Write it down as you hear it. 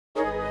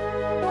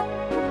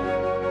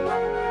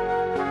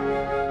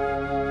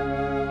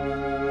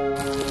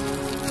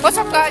What's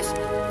up, guys?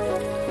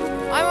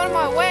 I'm on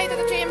my way to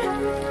the gym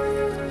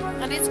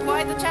and it's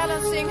quite a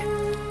challenging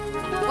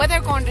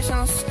weather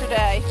conditions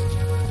today.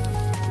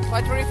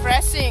 Quite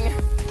refreshing.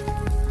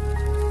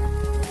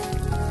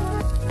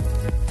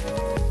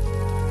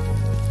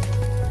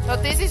 So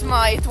this is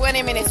my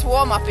 20 minutes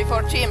warm up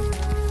before gym.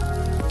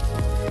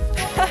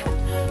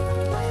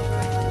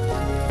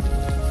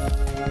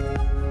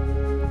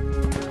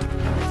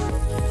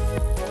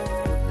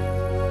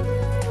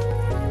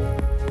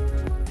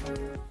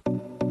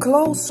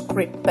 Close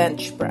grip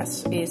bench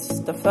press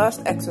is the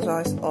first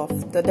exercise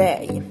of the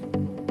day.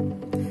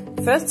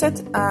 First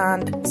set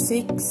and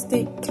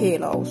 60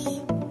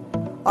 kilos.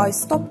 I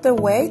stop the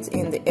weight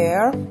in the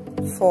air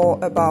for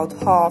about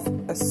half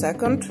a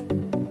second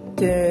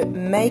to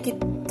make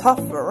it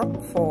tougher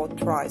for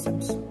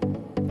triceps.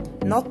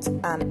 Not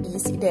an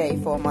easy day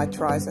for my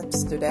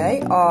triceps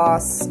today,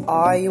 as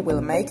I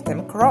will make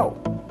them grow.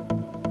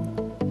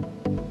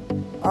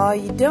 I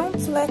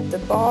don't let the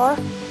bar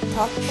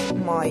touch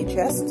my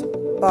chest,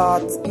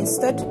 but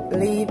instead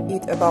leave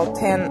it about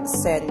 10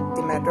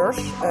 centimeters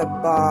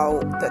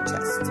above the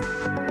chest.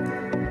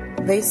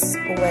 This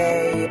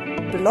way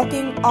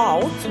blocking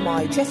out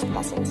my chest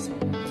muscles.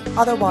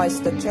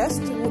 Otherwise the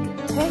chest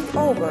would take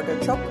over the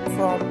job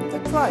from the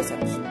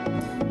triceps.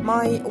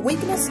 My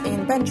weakness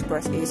in bench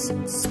press is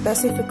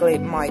specifically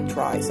my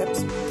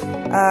triceps.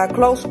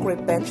 Close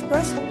grip bench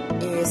press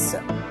is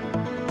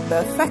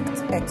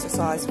perfect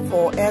exercise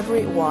for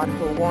everyone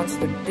who wants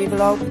to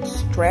develop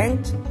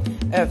strength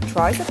of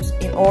triceps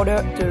in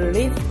order to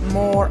lift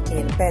more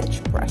in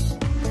bench press.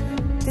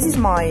 This is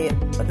my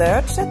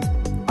third set.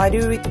 I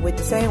do it with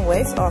the same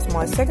weights as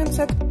my second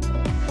set.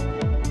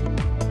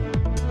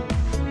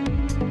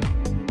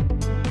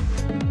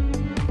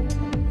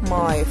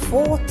 My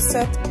fourth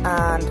set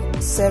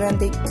and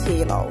 70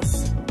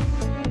 kilos.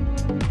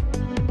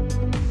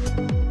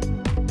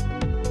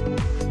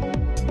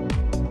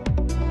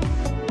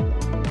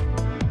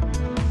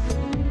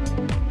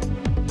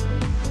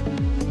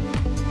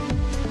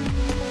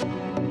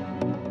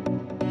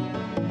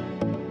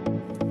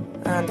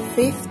 And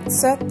fifth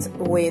set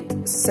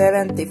with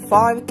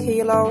 75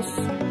 kilos.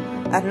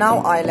 And now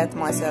I let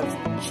myself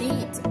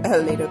cheat a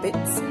little bit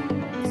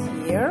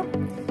here,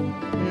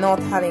 not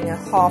having a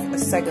half a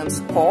second's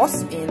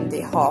pause in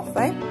the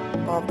halfway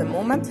of the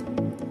movement.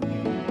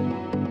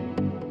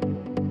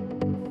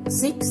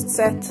 Sixth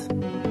set,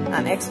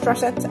 an extra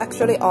set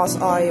actually, as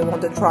I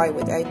want to try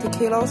with 80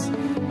 kilos.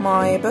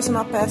 My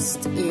personal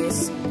best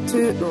is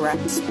 2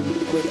 reps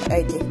with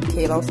 80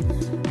 kilos.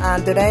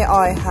 And today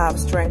I have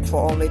strength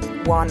for only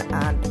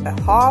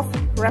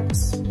 1.5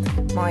 reps.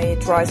 My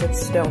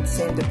triceps don't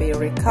seem to be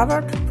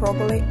recovered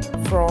properly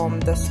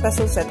from the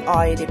special set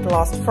I did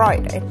last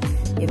Friday.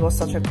 It was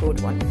such a good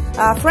one.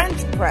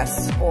 French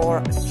press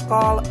or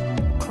skull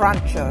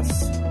crunchers,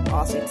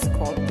 as it's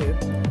called too.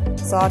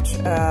 Such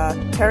a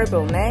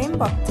terrible name,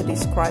 but it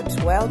describes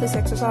well this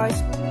exercise.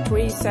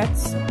 3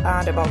 sets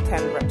and about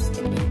 10 reps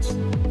in each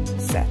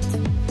set.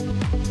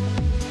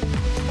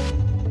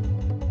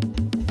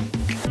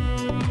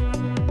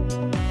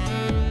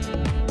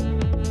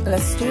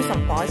 Let's do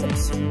some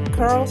biceps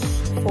curls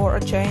for a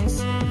change.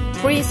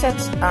 3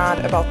 sets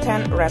and about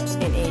 10 reps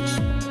in each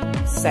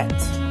set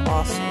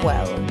as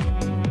well.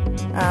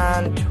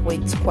 And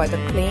with quite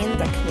a clean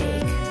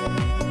technique.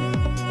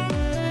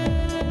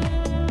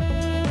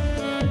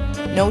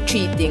 No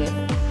cheating.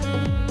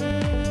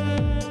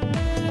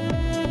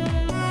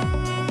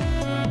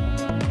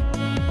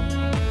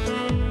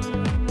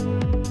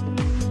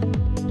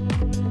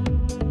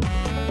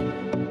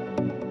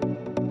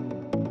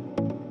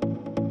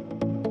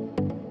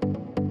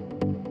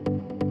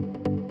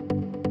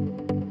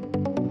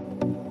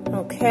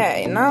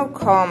 Okay, now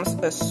comes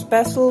a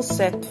special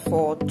set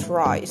for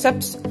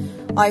triceps.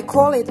 I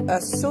call it a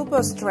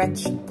super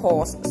stretch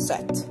pause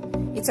set.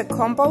 It's a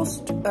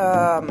composed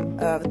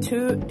of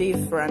 2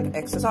 different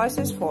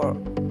exercises for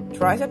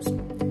triceps,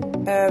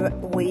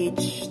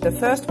 which the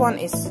first one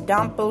is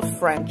dumbbell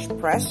French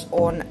press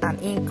on an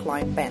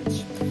incline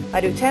bench.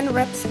 I do 10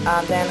 reps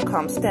and then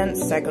comes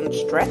 10-second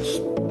stretch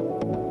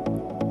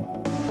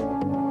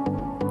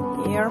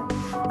here,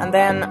 and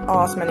then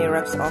as many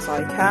reps as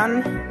I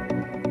can.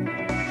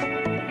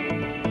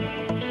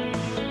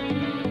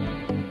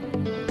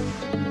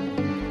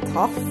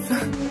 Tough.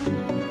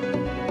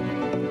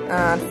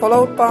 And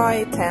followed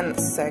by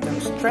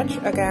 10-second stretch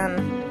again.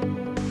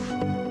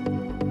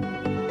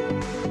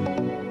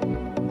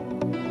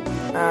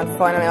 And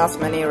finally as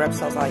many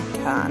reps as I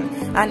can.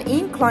 An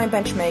incline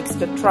bench makes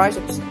the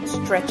triceps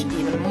stretch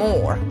even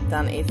more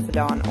than if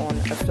done on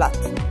a flat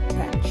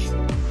bench.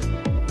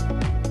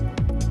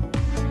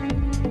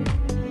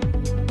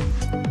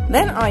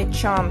 Then I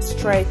jump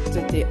straight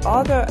to the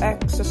other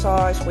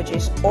exercise, which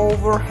is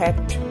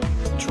overhead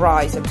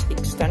triceps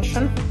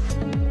extension.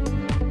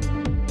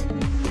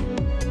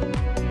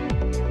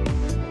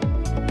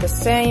 The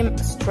same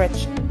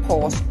stretch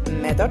pause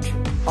method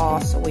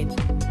as with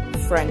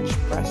French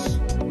press.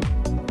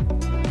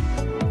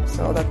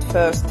 So that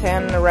first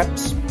 10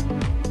 reps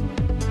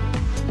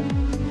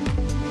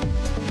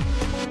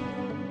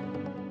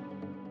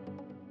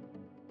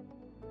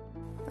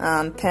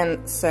and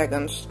 10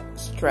 seconds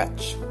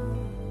stretch.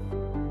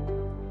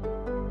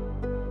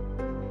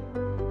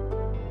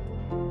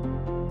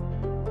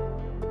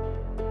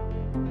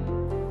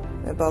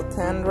 About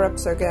 10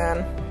 reps again.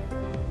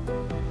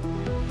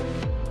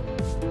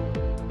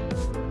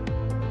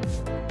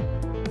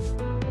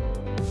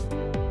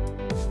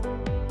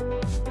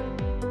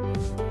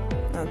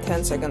 And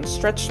 10 seconds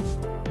stretch.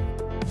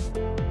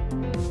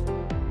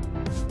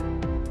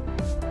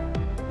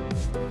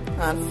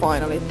 And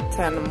finally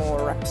 10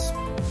 more reps.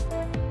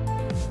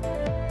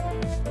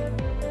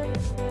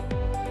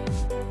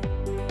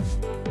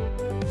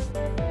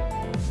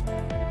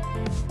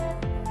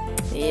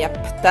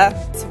 Yep,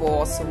 that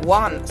was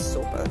one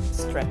super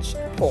stretch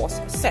pause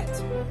set,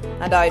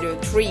 and I do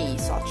 3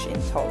 such in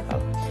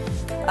total.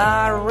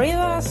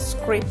 Reverse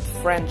grip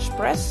French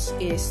press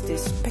is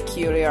this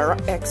peculiar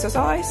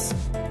exercise.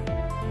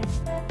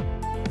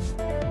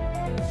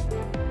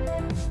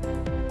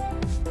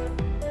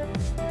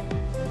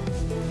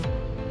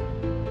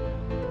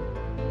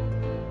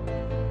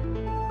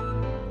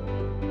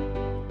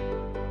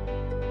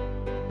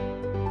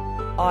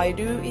 I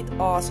do it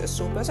as a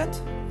superset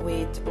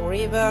with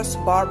reverse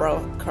barbell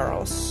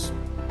curls.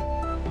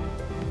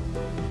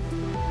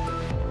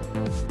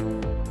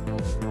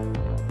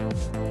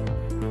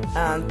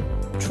 And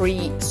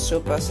 3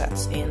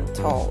 supersets in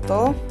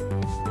total.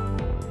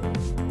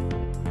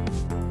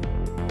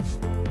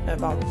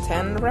 About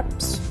 10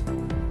 reps.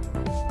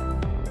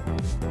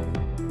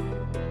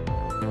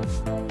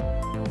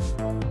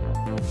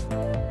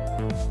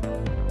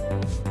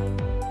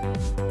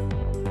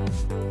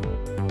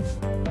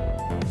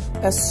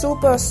 A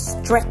super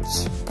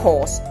stretch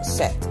pause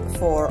set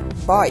for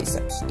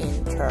biceps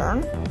in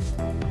turn.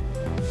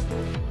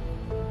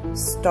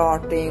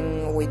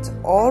 Starting with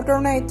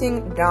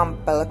alternating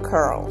dumbbell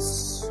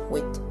curls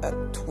with a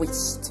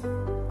twist.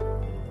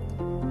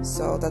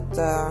 So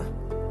that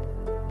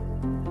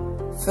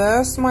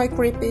first my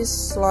grip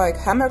is like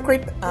hammer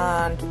grip,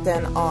 and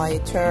then I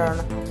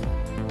turn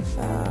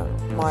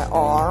my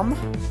arm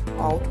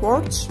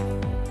outwards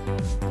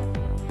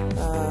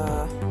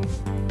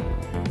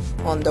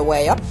on the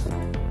way up.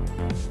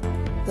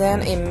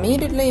 Then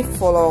immediately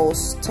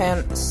follows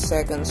 10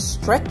 seconds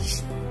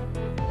stretch.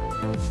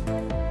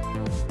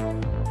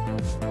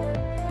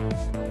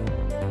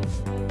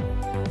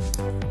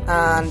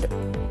 And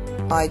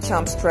I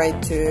jump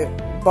straight to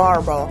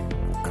barbell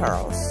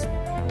curls.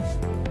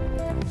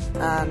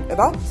 And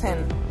about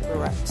 10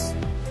 reps.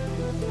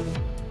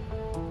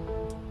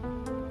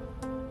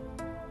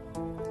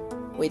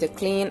 With a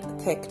clean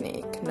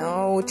technique,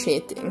 no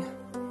cheating.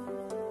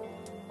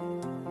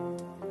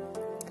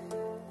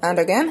 And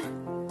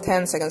again,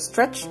 10 seconds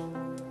stretch.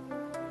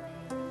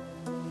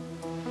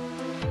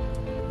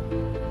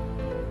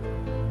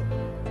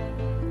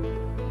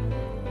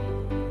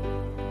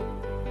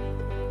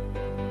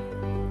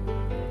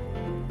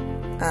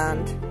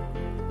 And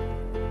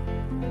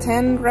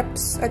 10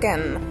 reps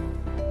again.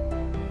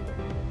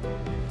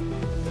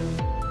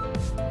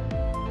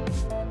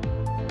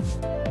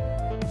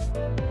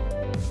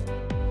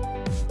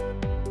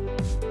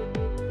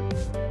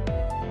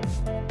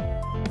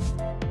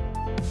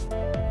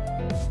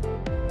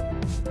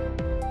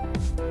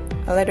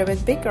 A little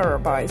bit bigger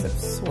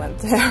biceps went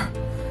there.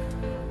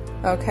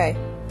 Okay.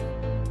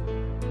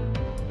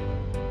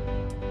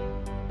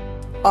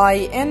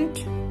 I end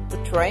the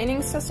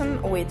training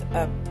session with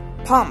a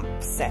pump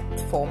set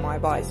for my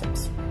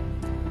biceps.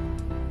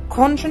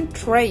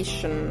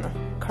 Concentration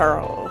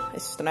curl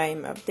is the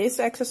name of this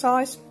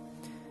exercise.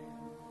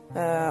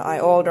 I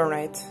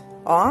alternate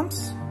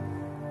arms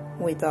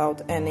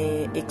without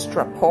any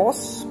extra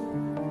pause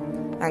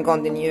and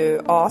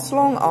continue as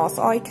long as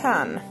I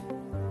can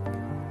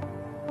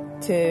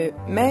to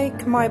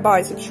make my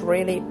biceps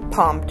really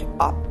pumped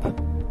up.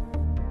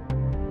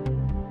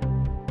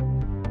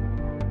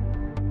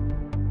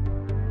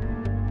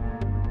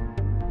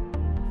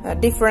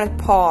 Different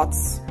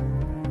parts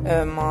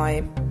of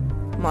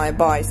my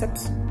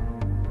biceps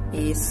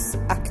is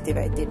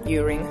activated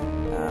during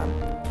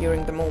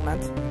the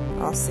movement,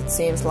 as it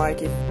seems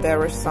like if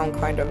there is some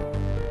kind of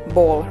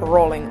ball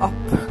rolling up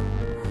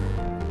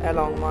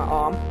along my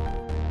arm.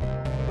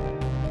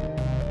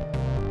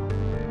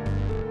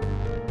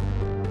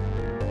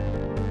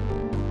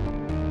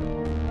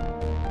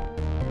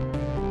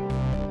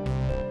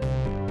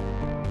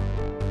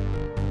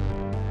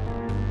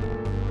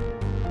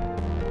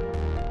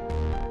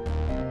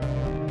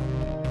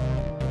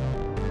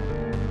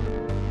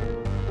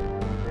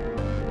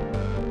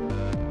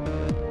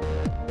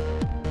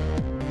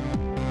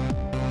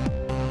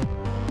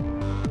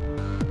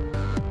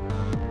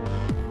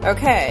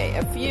 Okay,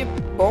 a few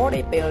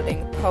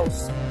bodybuilding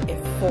pose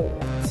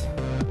effort.